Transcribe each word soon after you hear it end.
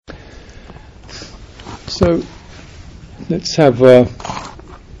So let's have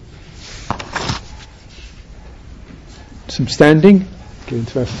some standing, get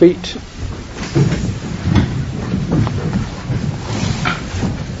into our feet.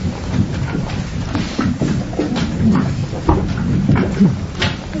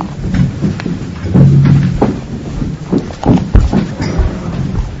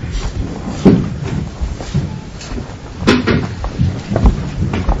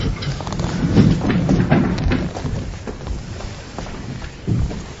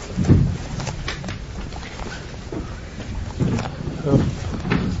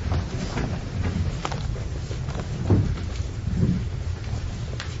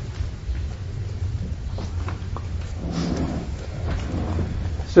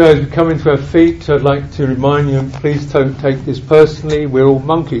 So as we come into our feet, I'd like to remind you, and please don't take this personally, we're all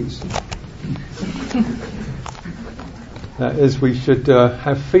monkeys. That is, we should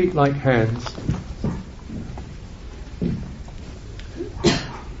have feet like hands.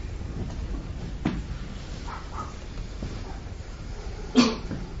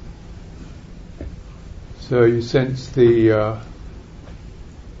 So you sense the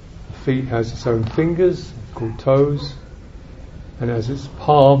feet has its own fingers, called toes, and has its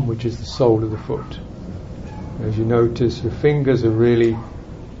palm, which is the sole of the foot. As you notice, your fingers are really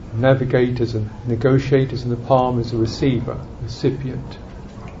navigators and negotiators, and the palm is a receiver, recipient.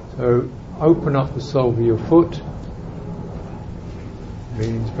 So open up the sole of your foot.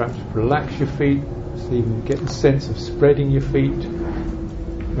 Means perhaps relax your feet, so you can get the sense of spreading your feet.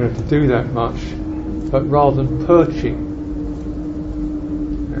 You don't have to do that much, but rather than perching,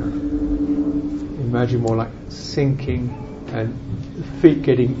 imagine more like sinking and the feet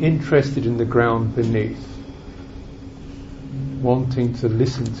getting interested in the ground beneath, wanting to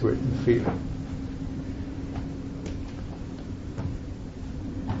listen to it and feel it.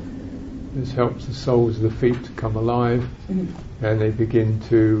 This helps the soles of the feet to come alive, and they begin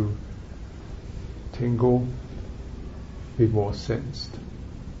to tingle, be more sensed.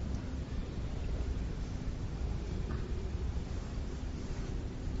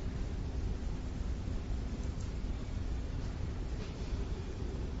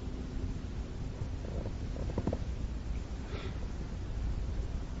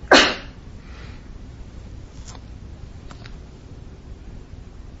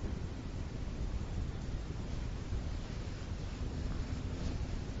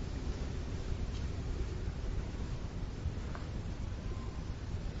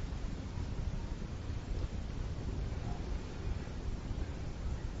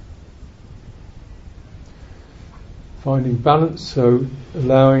 Finding balance, so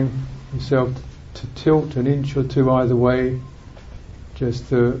allowing yourself to tilt an inch or two either way, just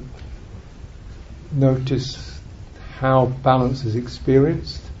to notice how balance is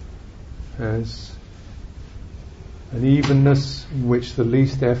experienced as an evenness in which the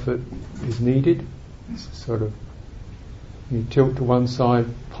least effort is needed. It's sort of, you tilt to one side,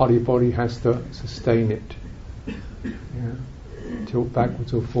 part of your body has to sustain it. Tilt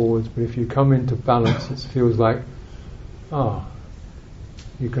backwards or forwards, but if you come into balance, it feels like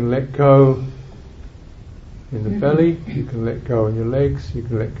you can let go in the belly, you can let go in your legs, you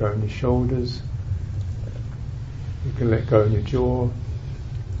can let go in your shoulders, you can let go in your jaw,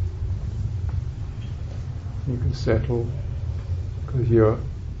 you can settle because your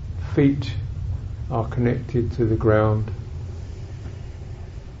feet are connected to the ground.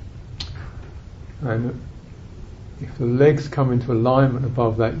 And if the legs come into alignment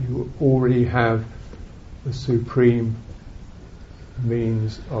above that, you already have the supreme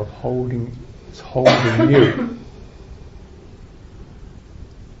means of holding you.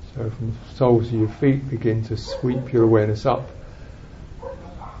 So from the soles of your feet, begin to sweep your awareness up.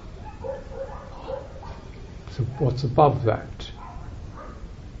 So what's above that?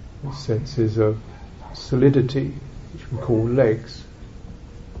 The senses of solidity, which we call legs,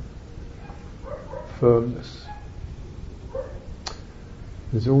 firmness.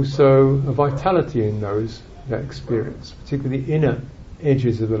 There's also a vitality in that experience, particularly the inner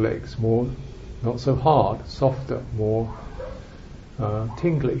edges of the legs, more not so hard, softer, more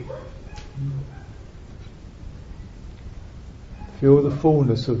tingly. Feel the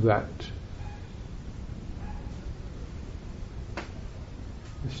fullness of that,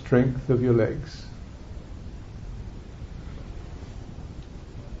 the strength of your legs.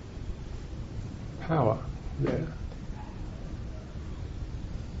 Power there.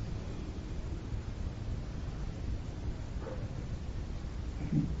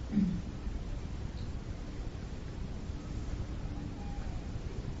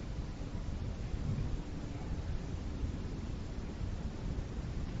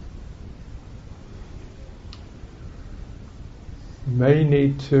 You may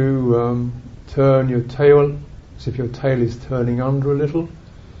need to turn your tail as if your tail is turning under a little,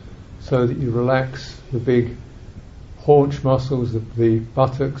 so that you relax the big haunch muscles, the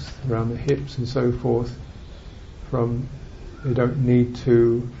buttocks around the hips and so forth. You don't need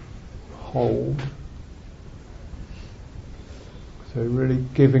to hold. So really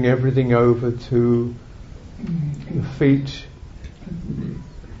giving everything over to the feet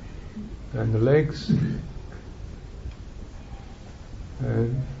and the legs.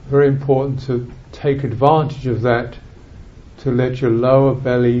 And very important to take advantage of that, to let your lower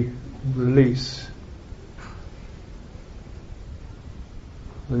belly release.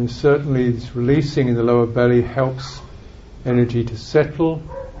 And certainly this releasing in the lower belly helps energy to settle,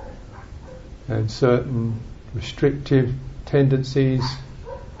 and certain restrictive tendencies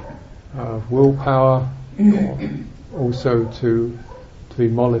of willpower also to be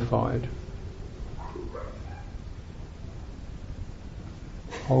mollified.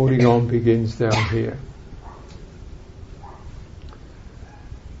 Holding on begins down here.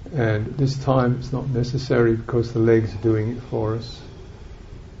 And this time it's not necessary because the legs are doing it for us.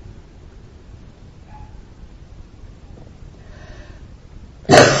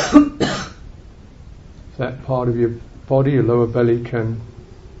 That part of your body, your lower belly, can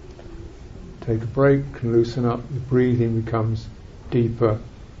take a break, can loosen up. The breathing becomes deeper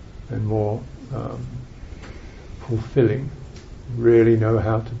and more fulfilling. Really know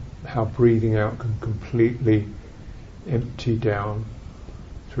how breathing out can completely empty down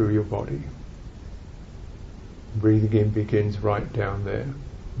through your body. Breathing in begins right down there,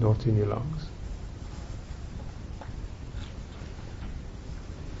 not in your lungs.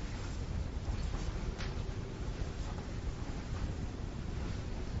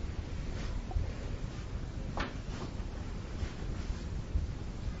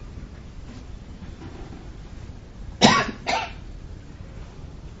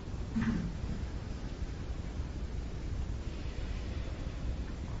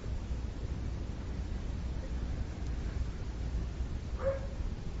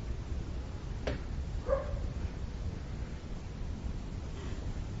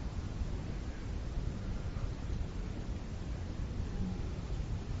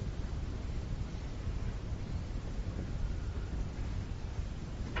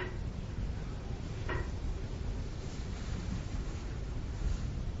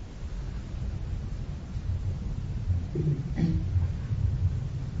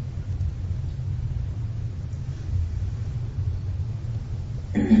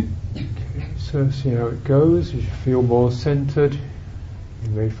 So see how it goes. As you feel more centered, you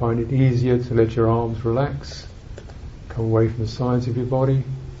may find it easier to let your arms relax, come away from the sides of your body.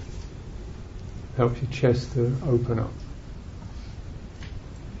 Helps your chest to open up.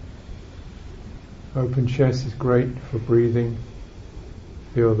 Open chest is great for breathing.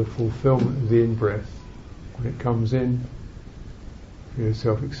 Feel the fulfillment of the in-breath. When it comes in, feel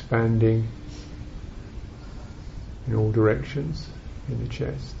yourself expanding in all directions in the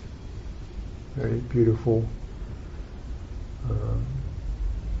chest. Very beautiful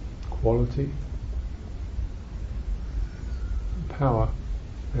quality, power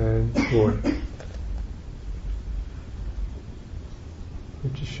and joy.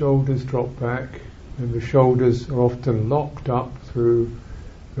 Let your shoulders drop back, and the shoulders are often locked up through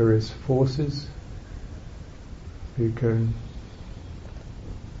various forces. You can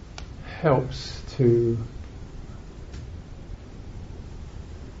helps to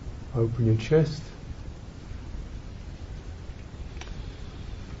open your chest.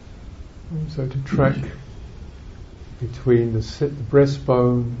 And so to track between the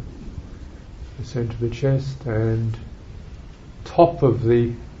breastbone, the centre of the chest, and top of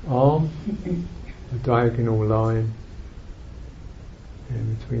the arm, the diagonal line,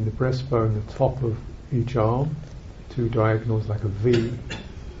 and between the breastbone and the top of each arm, two diagonals like a V.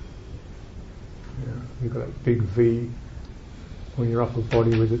 You've got a big V on your upper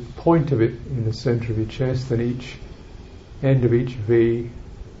body with the point of it in the centre of your chest, and each end of each V,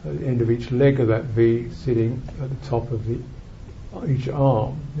 at the end of each leg of that V, sitting at the top of each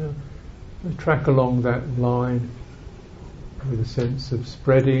arm. Track along that line with a sense of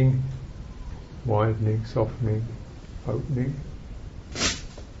spreading, widening, softening, opening.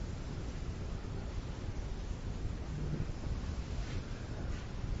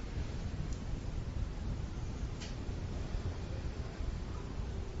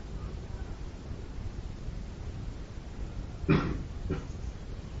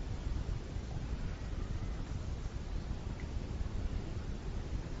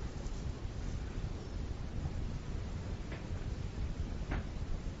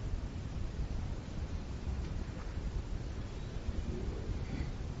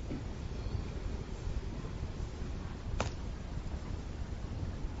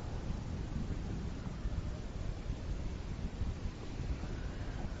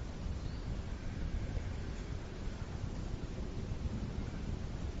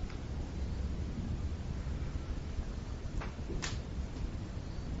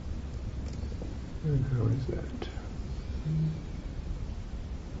 How is that?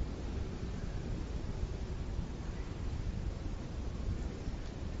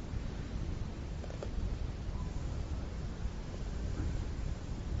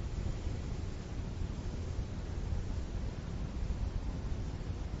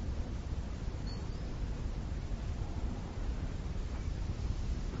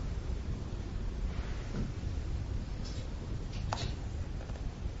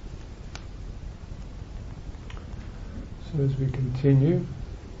 So as we continue,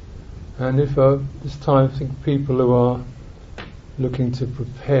 and if this time I think people who are looking to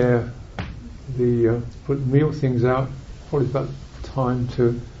prepare the put meal things out, probably about time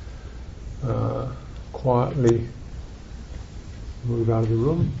to quietly move out of the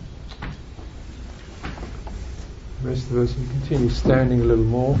room. The rest of us will continue standing a little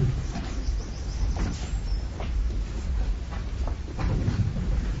more.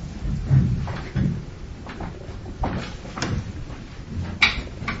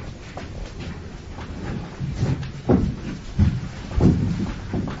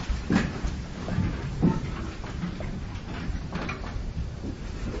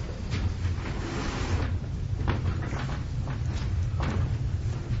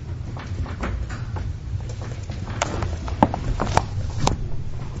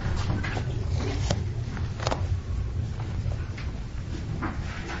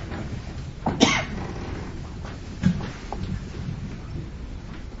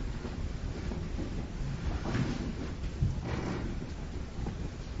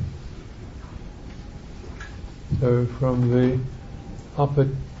 So from the upper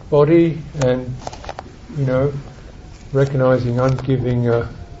body, and recognizing I'm giving a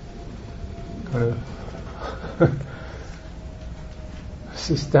kind of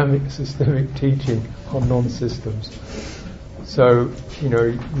systemic teaching on non-systems. So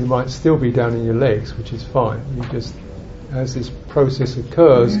you might still be down in your legs, which is fine. You just, as this process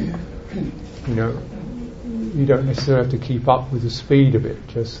occurs, you don't necessarily have to keep up with the speed of it.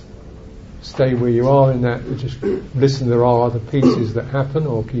 Just stay where you are in that. Just listen. There are other pieces that happen,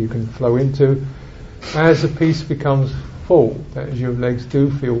 or you can flow into. As a piece becomes full, that is, your legs do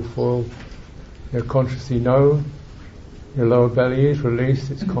feel full, consciously know your lower belly is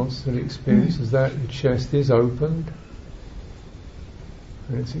released. It's constant experience as that. Your chest is opened,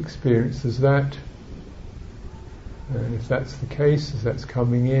 and it's experienced as that. And if that's the case, as that's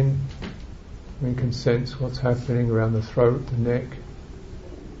coming in, we can sense what's happening around the throat, the neck.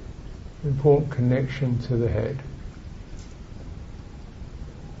 Important connection to the head.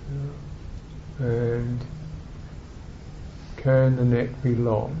 And can the neck be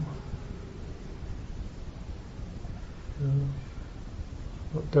long?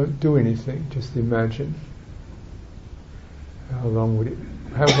 Don't do anything, just imagine how long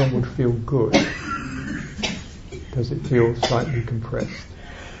would feel good. Does it feel slightly compressed?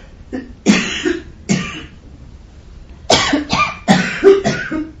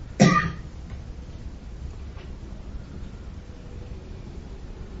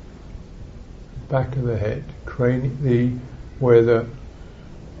 Back of the head, cranium, where the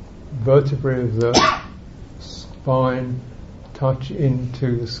vertebrae of the spine touch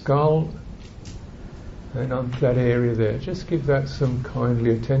into the skull, and on that area there, just give that some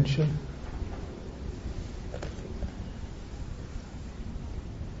kindly attention.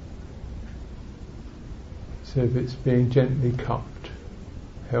 So if it's being gently cupped,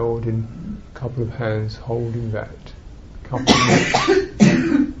 held in a couple of hands, holding that, cupping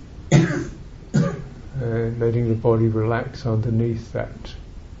it. And letting the body relax underneath that.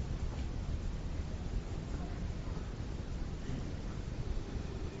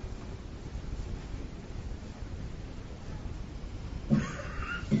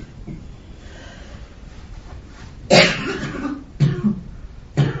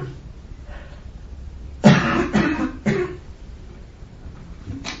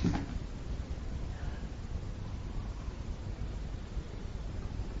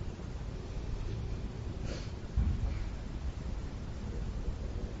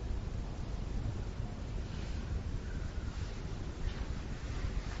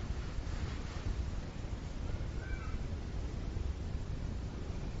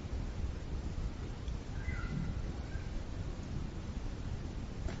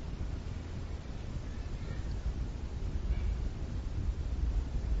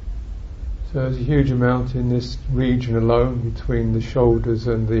 So there's a huge amount in this region alone between the shoulders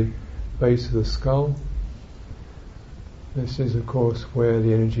and the base of the skull. This is, of course, where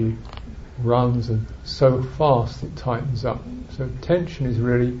the energy runs, and so fast it tightens up. So tension is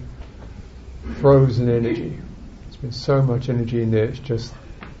really frozen energy. There's been so much energy in there, it's just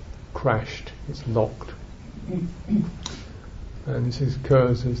crashed. it's locked. And this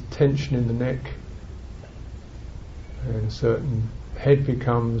occurs as tension in the neck, and a certain head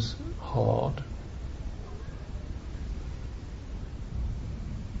becomes hard.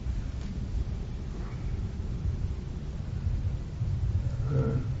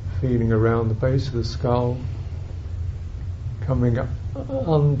 Feeling around the base of the skull, coming up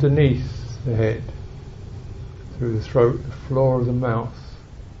underneath the head, through the throat, the floor of the mouth,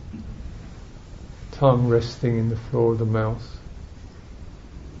 tongue resting in the floor of the mouth.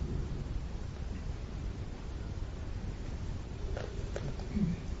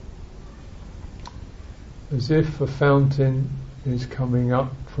 As if a fountain is coming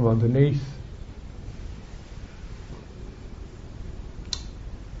up from underneath,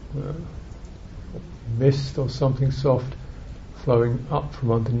 mist or something soft flowing up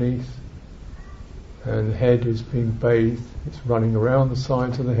from underneath, and the head is being bathed. It's running around the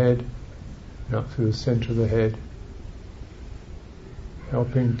sides of the head and up through the centre of the head,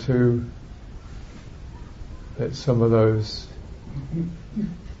 helping to let some of those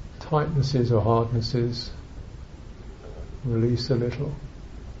tightnesses or hardnesses release a little.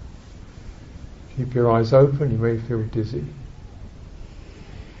 Keep your eyes open, you may feel dizzy.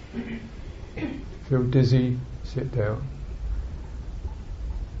 Feel dizzy, sit down.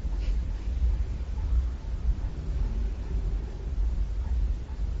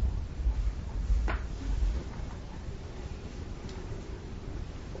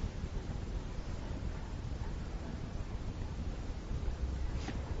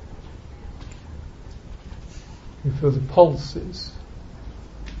 You feel the pulses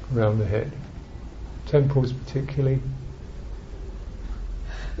around the head, temples particularly.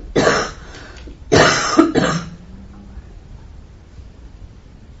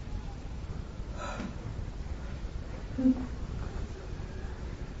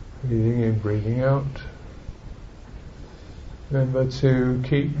 Breathing in, breathing out. Remember to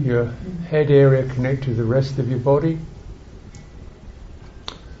keep your head area connected to the rest of your body.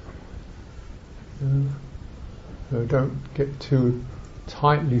 So don't get too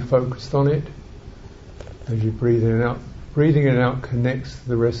tightly focused on it as you breathe in and out. Breathing in and out connects to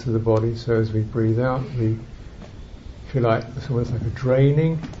the rest of the body, so as we breathe out, we feel like it's almost like a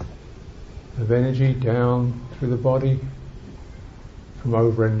draining of energy down through the body from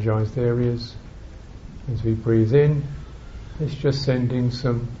over-energized areas. As we breathe in, it's just sending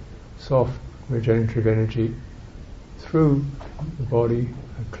some soft regenerative energy through the body,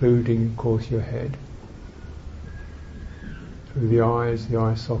 including, of course, your head. Through the eyes, the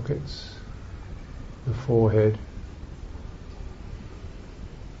eye sockets, the forehead,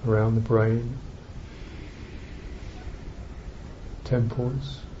 around the brain,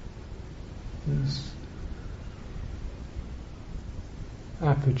 temples, these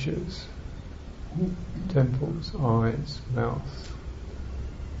apertures, temples, eyes, mouth,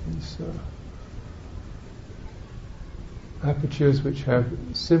 these apertures which have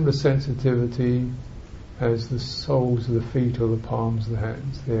similar sensitivity as the soles of the feet or the palms of the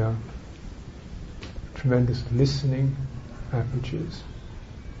hands. They are tremendous listening apertures.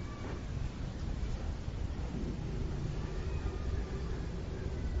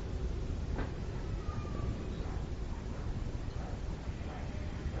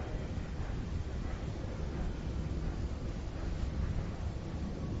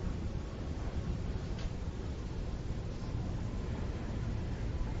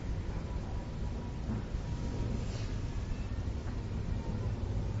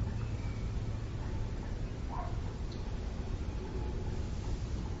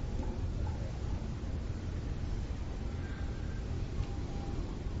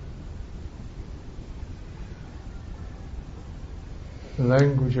 The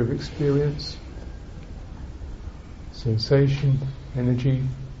language of experience, sensation, energy,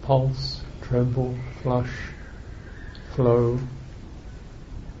 pulse, tremble, flush, flow,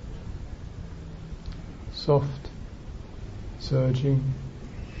 soft, surging,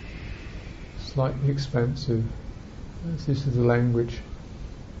 slightly expansive. This is the language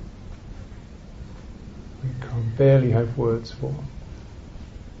we can barely have words for.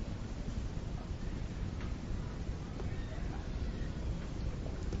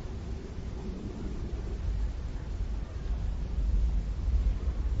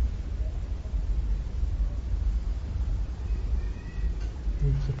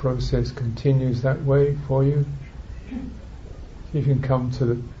 If the process continues that way for you, you can come to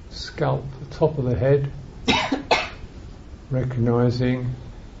the scalp, the top of the head, recognizing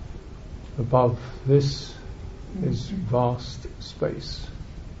above this is vast space.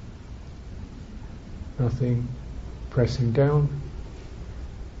 Nothing pressing down,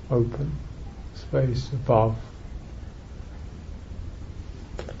 open. space above,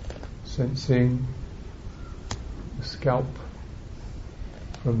 sensing the scalp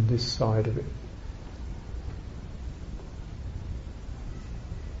from this side of it.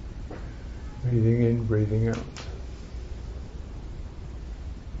 Breathing in, breathing out.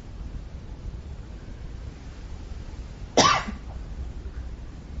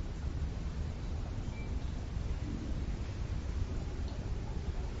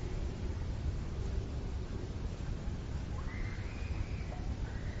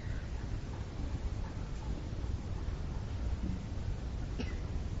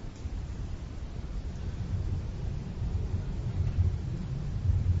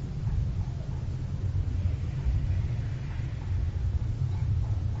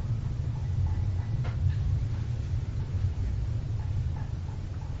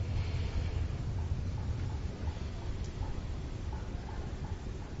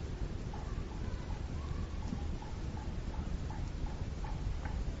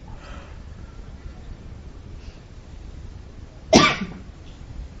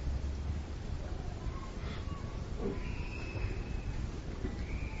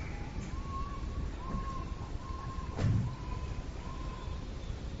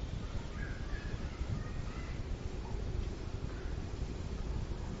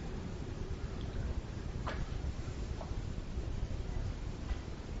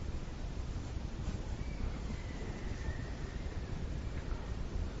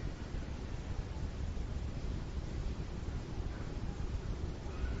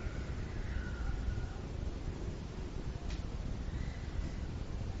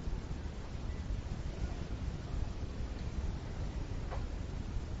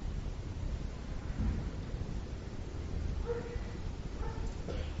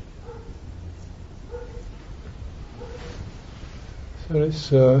 So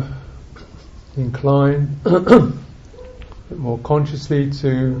let's incline a bit more consciously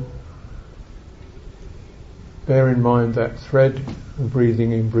to bear in mind that thread of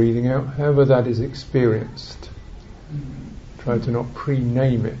breathing in, breathing out, however that is experienced. Try to not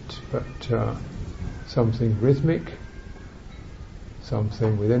pre-name it, but something rhythmic,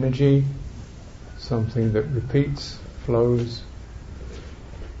 something with energy, something that repeats, flows,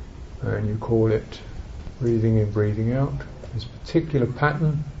 and you call it breathing in, breathing out. This particular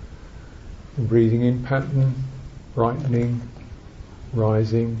pattern, the breathing in pattern, brightening,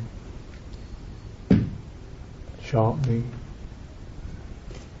 rising, sharpening,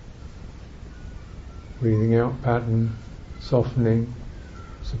 breathing out pattern, softening,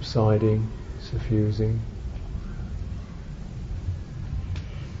 subsiding, suffusing.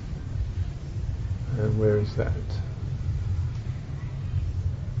 And where is that?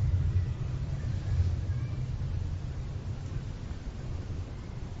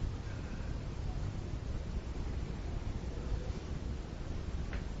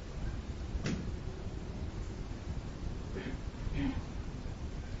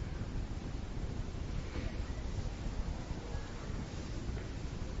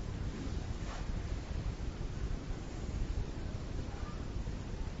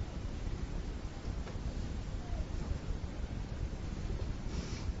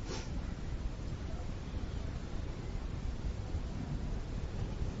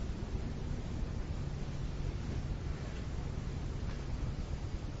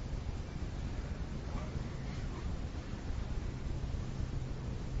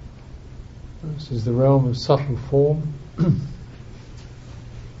 This is the realm of subtle form.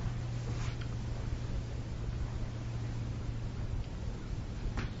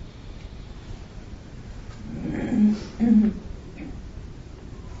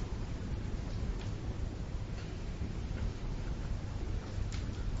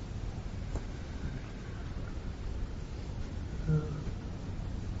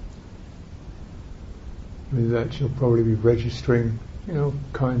 With that you'll probably be registering,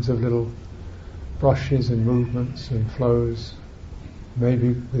 kinds of little brushes and movements and flows, maybe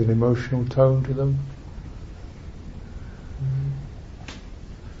with an emotional tone to them.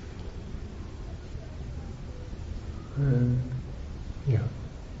 And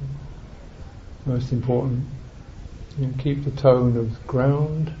most important, keep the tone of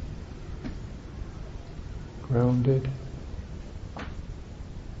grounded,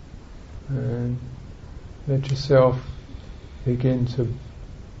 and let yourself begin to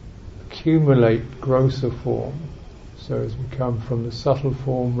accumulate grosser form, so as we come from the subtle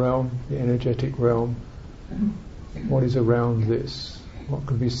form realm, the energetic realm. What is around this? What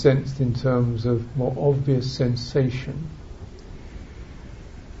can be sensed in terms of more obvious sensation,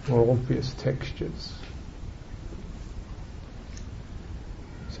 more obvious textures?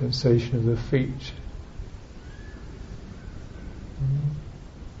 Sensation of the feet.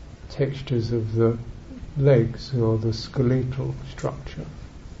 Textures of the legs or the skeletal structure.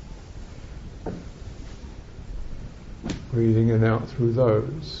 Breathing in and out through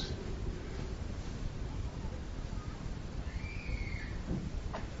those.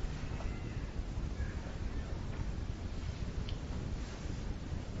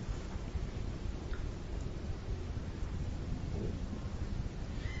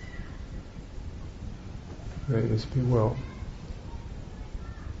 May this be well.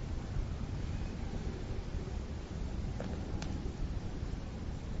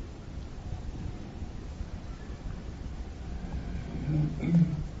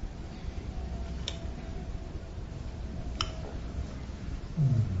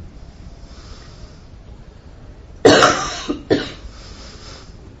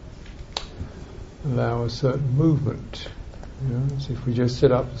 Allow a certain movement. So if we just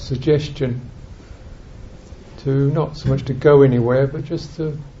set up a suggestion to not so much to go anywhere, but just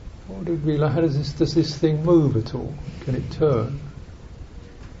to how does this thing move at all? Can it turn?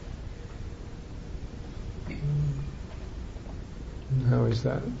 And how is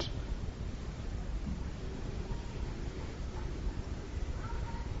that?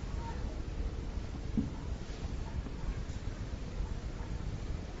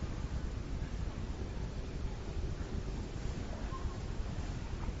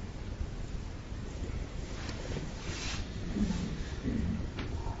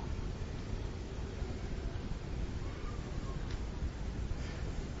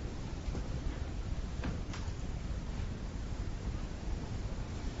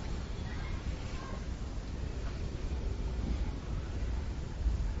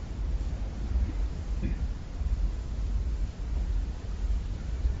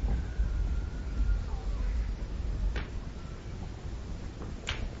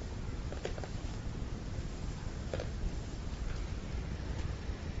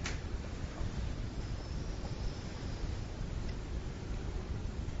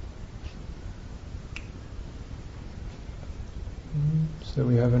 So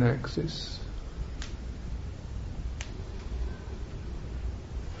we have an axis.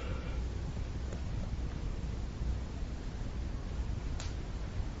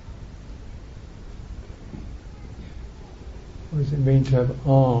 What does it mean to have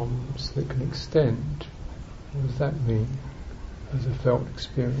arms that can extend? What does that mean as a felt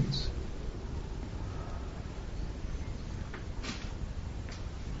experience?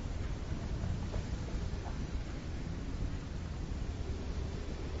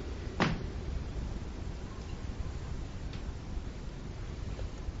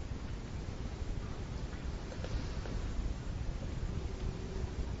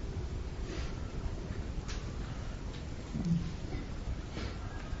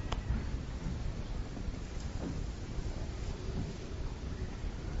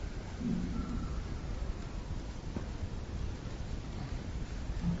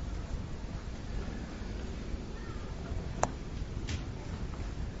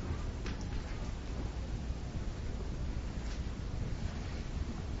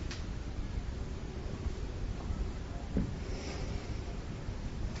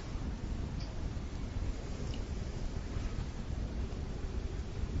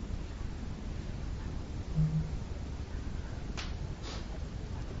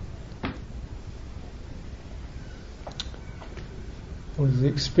 What is the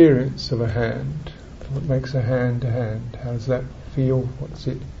experience of a hand? What makes a hand a hand? How does that feel?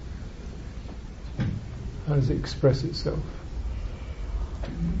 How does it express itself?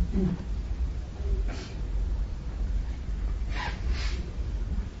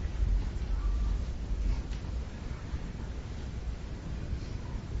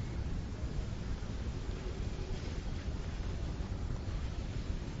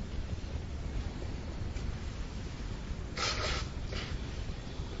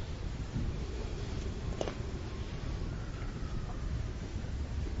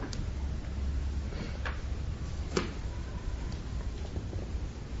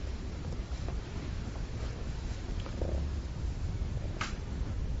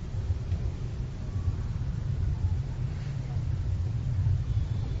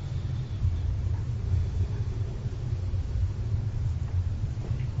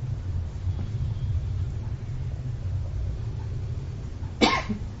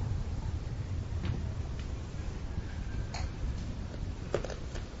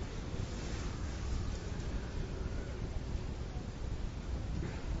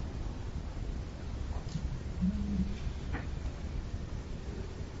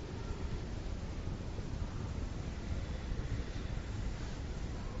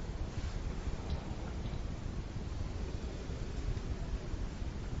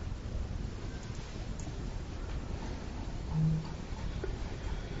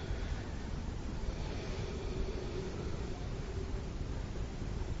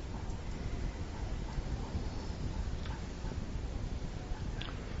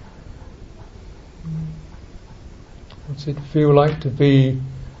 What's it feel like to be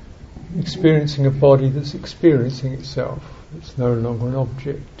experiencing a body that's experiencing itself? It's no longer an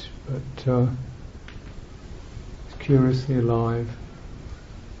object, but it's curiously alive.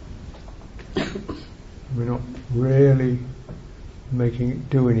 We're not really making it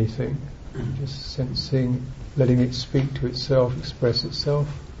do anything, just sensing, letting it speak to itself, express itself.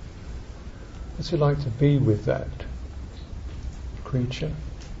 What's it like to be with that creature?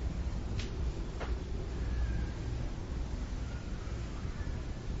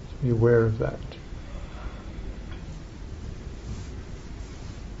 To be aware of that.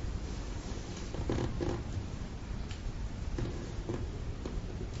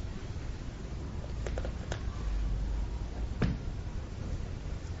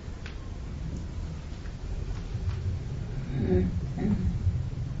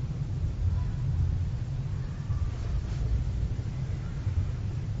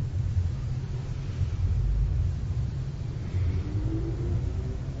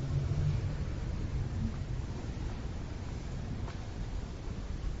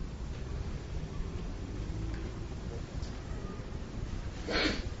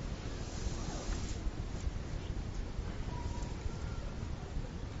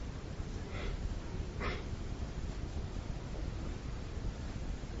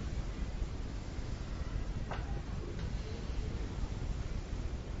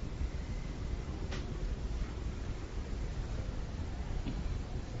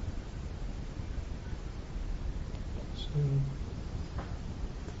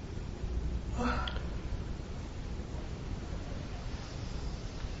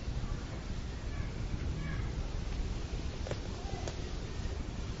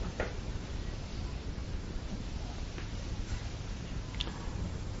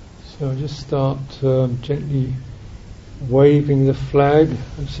 So just start gently waving the flag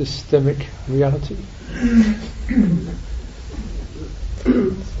of systemic reality. So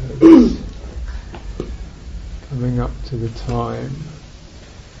it's coming up to the time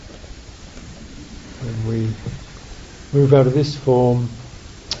when we move out of this form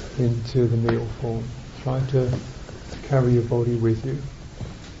into the meal form. Try to carry your body with you,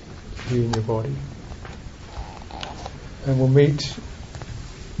 be in your body. And we'll meet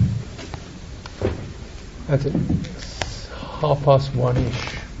at 1:30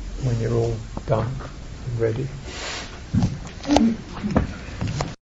 when you're all done and ready.